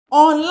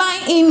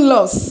Online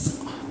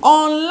in-laws,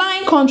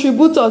 online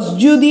contributors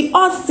Judy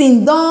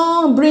Austin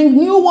don bring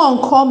new one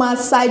come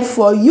outside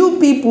for you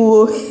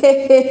people.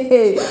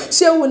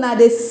 Shey una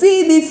dey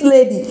see this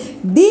lady,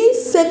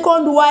 this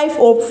second wife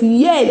of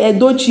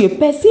Edochie,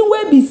 person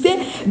wey be say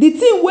the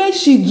thing wey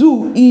she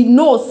do, e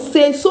know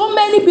say so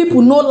many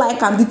people no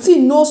like am, the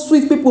thing no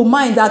sweet people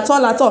mind at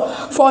all,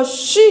 for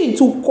she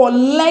to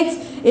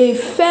collect a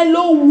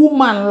fellow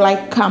woman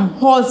like am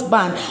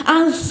husband.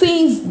 And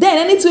since then,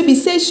 anything be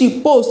say she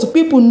post,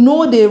 people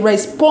no dey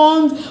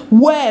respond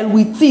well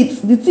with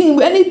it. The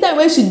thing, anytime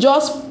when she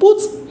just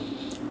put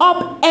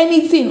up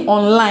anything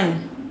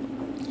online,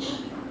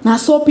 na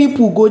so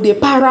people go dey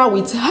para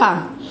with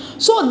her.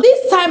 So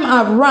this time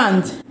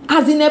around,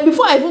 as in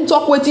before I even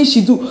talk wetin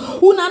she do,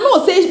 una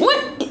know say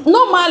when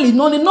normally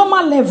on a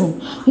normal level,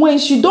 when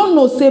she don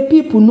know say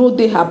people no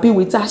dey happy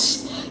with her,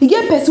 e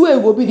get person wey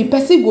go be the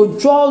person go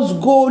just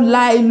go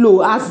lie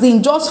low, as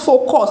in just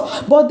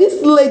focus. But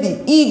this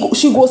lady,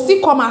 she go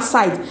still come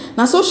outside.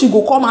 Na so she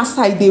go come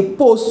outside dey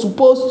post.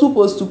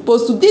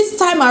 This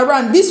time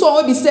around, this one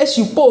wey be say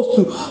she post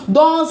to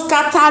don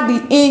scatter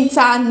the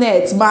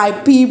internet, my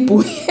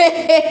people.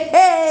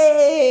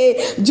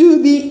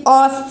 Judy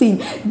Austin,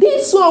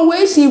 this one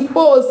wey she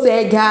post,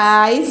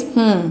 guys,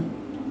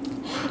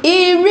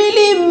 e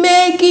really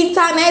make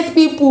internet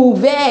people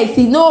vex.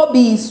 E no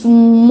be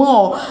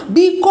small,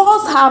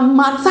 because her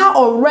matter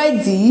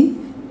already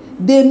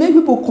dey make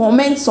people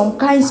comment some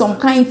kind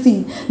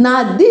thing.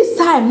 Na this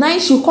time na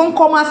she come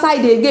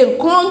outside again,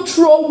 come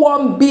throw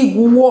one big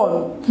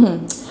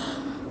one.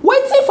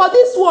 Waiting for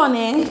this one,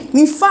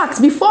 in fact,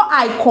 before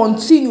I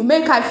continue,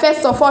 make I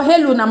first of all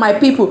hello na my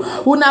people.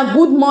 Una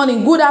good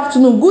morning, good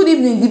afternoon, good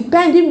evening,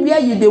 depending where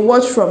you dey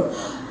watch from.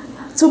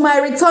 To my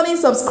returning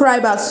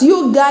subscribers,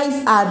 you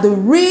guys are the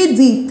real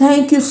deal.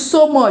 Thank you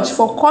so much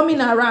for coming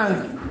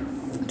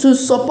around to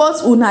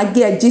support una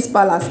girl Gist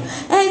Palace.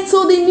 And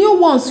to the new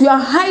ones, you are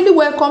highly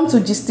welcome to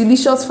Gist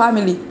Delicious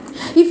family.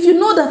 If you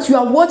know that you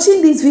are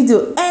watching this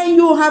video and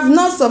you have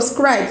not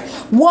subscribed,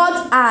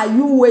 what are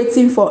you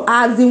waiting for?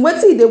 As in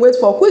wetin you dey wait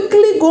for?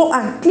 Quickly go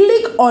and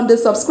click on the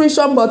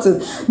subscription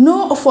button.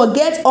 No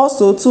forget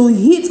also to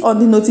hit on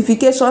the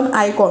notification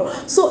icon,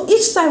 so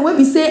each time wey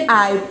be say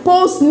I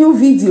post new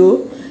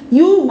video,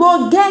 you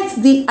go get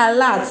the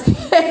alert.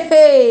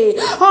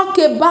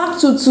 Okay, back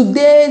to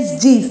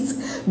today's gist.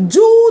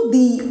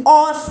 Judy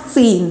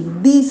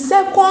Austin, the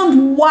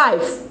second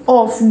wife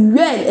of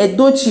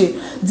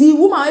Edochie, the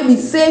woman wey be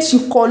say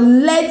she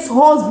collect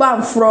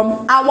husband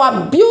from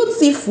our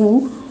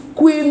beautiful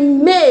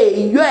Queen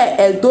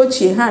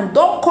Edochie hand,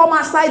 don come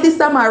outside this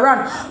time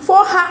around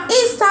for her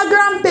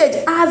Instagram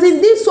page. As in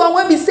this one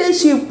wey be say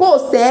she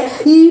post,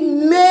 e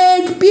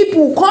make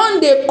people come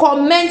dey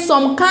comment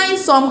some kind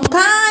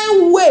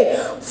way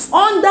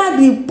under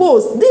the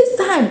post. This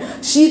time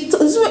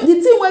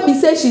the thing wey be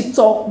say she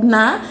talk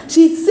na,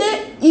 she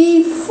say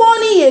e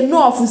funny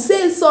enough,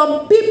 say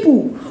some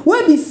people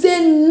wey be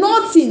say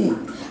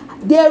nothing,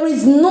 there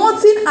is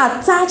nothing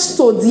attached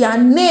to their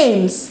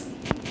names,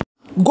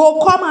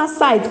 go come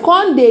outside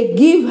come dey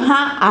give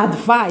her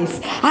advice.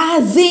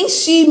 As in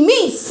she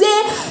mean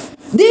say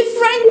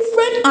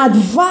different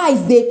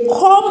advice dey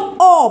come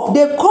up,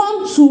 dey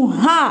come to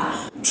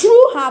her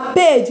through her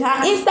page,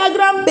 her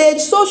Instagram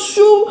page,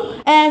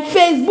 social and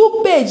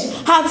Facebook page,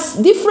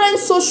 her different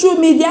social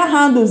media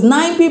handles.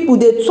 9 people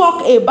dey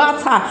talk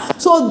about her.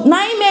 So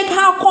 9 make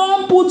her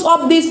come put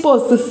up this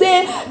post to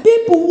say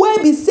people wey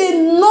be say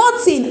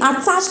nothing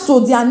attached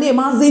to their name,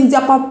 as in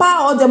their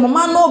papa or their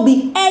mama no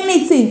be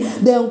anything,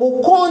 dem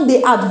go come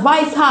dey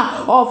advise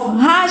her of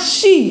how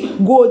she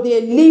go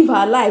dey live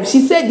her life.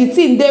 She said the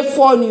thing dey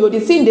funny, or the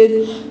thing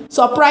dey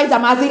surprise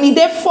am, as in e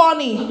dey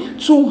funny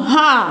to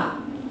her.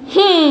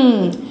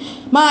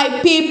 My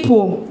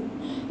people,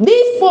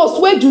 this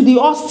post wey Judy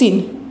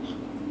Austin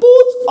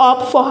put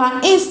up for her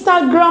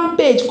Instagram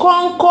page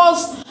come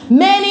cause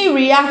many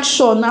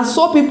reaction. Na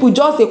so people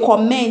just dey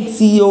comment.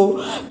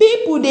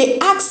 People dey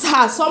ask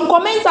her, some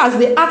commenters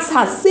dey ask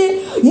her,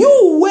 say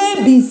you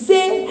wey be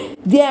say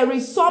there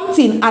is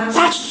something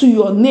attached to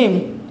your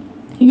name,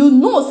 you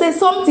know say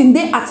something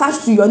dey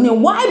attached to your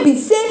name, why be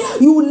say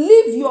you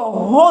leave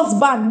your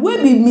husband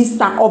wey be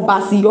Mr.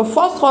 Obasi, your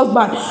first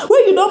husband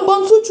wey you don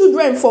born 2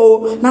 children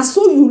for? Na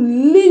so you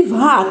leave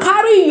her,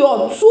 carry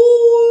your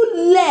 2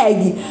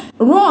 leg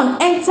run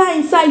enter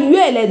inside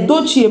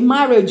Yuledochie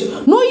marriage,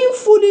 knowing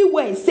fully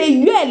well say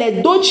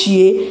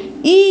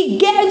Yuledochie e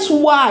get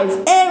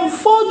wife and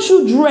 4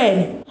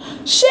 children.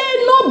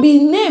 Shey no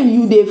be name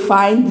you dey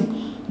find,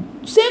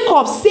 sake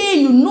of say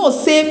you know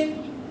say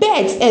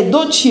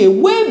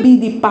Edochie wey be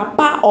the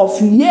papa of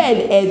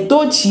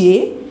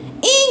Edochie,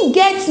 he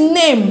get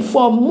name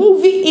for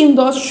movie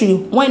industry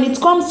when it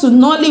comes to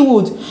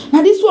Nollywood.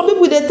 Now this one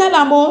people dey tell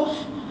am,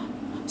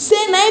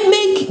 say na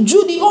make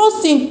Judy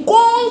Austin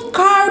come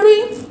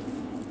carry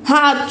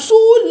her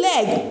 2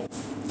 leg,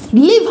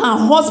 leave her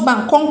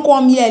husband, come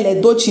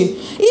Edochie.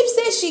 If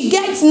say she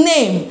get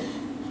name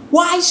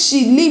why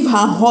she leave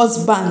her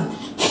husband.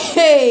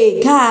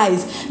 Hey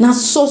guys, na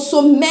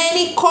so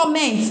many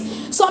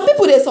comments. Some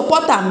people dey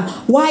support am,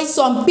 while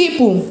some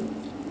people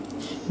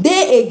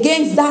dey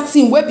against that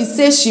thing wey be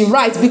say she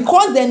write,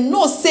 because dem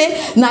know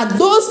say na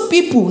those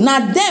people,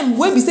 na dem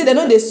wey be say dem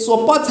no dey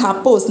support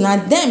her post, na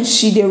dem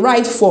she dey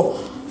write for.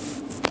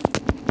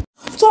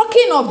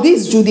 Talking of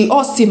this Judy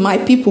Austin, my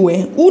people,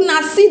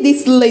 una see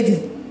this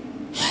lady.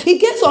 E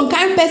get some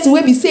kind person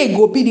wey be say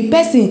go be the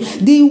person,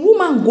 the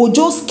woman go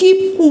just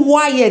keep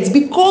quiet,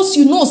 because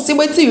you know say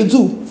wetin you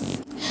do.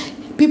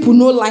 People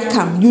no like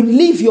am. You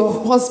leave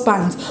your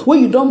husband wey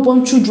you don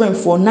born children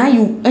for, now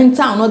you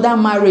enter another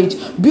marriage,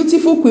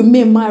 beautiful queen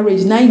may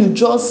marriage, now you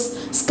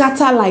just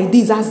scatter like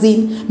this, as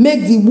in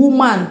make the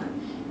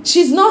woman,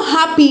 she's not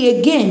happy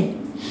again.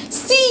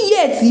 Still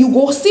yet you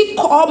go still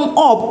come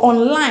up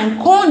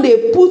online, come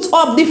dey put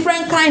up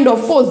different kind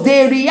of posts,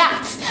 dey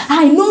react.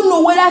 I no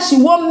know whether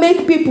she wan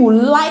make people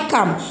like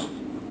am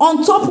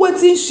on top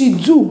wetin she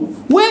do,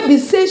 wey be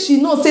say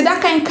she know say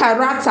that kind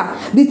character,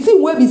 the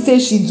thing wey be say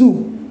she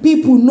do,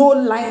 people no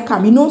like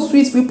am. You know,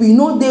 sweet people, you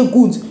know, dey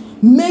good,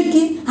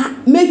 making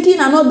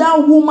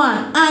another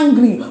woman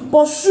angry,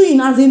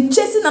 pursuing, as in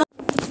chasing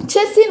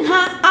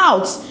her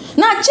out.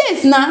 Now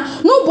chase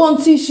na no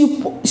until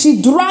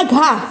she drag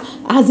her,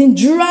 as in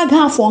drag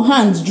her for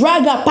hand,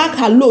 drag her, pack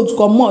her load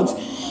comot,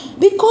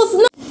 because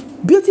now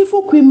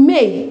beautiful queen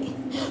May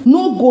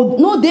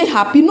no dey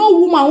happy. No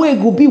woman wey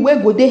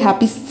go dey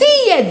happy.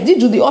 Still yet this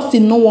Judy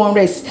Austin no wan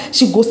rest.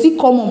 She go still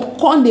come up,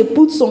 come dey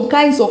put some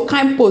kind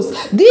post.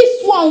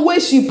 This one wey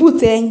she put,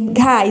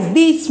 guys,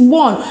 this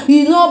one,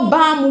 you know,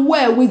 bam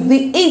well with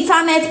the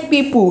internet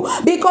people,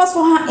 because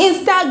for her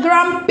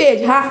Instagram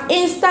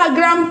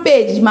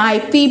page, my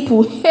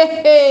people,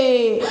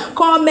 hey,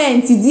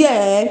 comment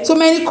there, so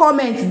many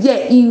comments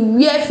there, e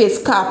wear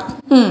face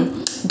cap.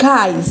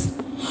 Guys,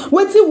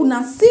 wetin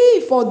una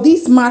see for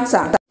this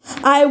matter?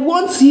 I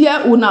want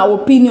hear una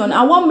opinion.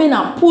 I want men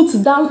to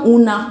put down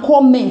una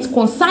comment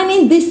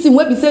concerning this thing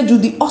wey be say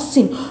Judy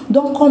Austin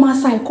don come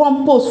outside,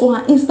 come post for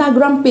her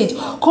Instagram page,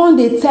 come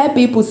dey tell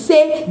people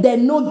say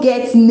dem no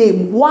get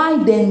name,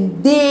 why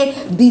dem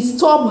dey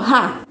disturb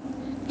her,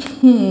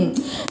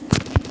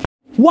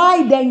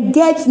 why dem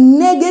get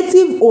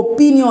negative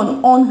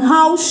opinion on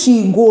how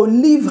she go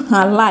live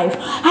her life.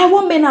 I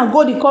want men to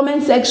go the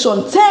comment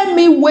section, tell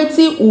me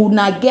wetin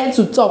una get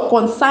to talk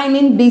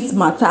concerning this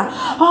matter.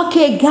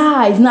 Okay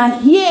guys, now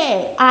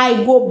here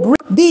I go bring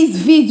this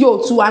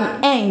video to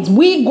an end.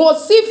 We go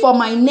see for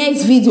my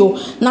next video.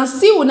 Now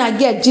see una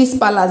get gist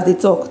palace dey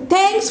talk.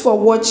 Thanks for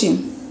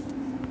watching.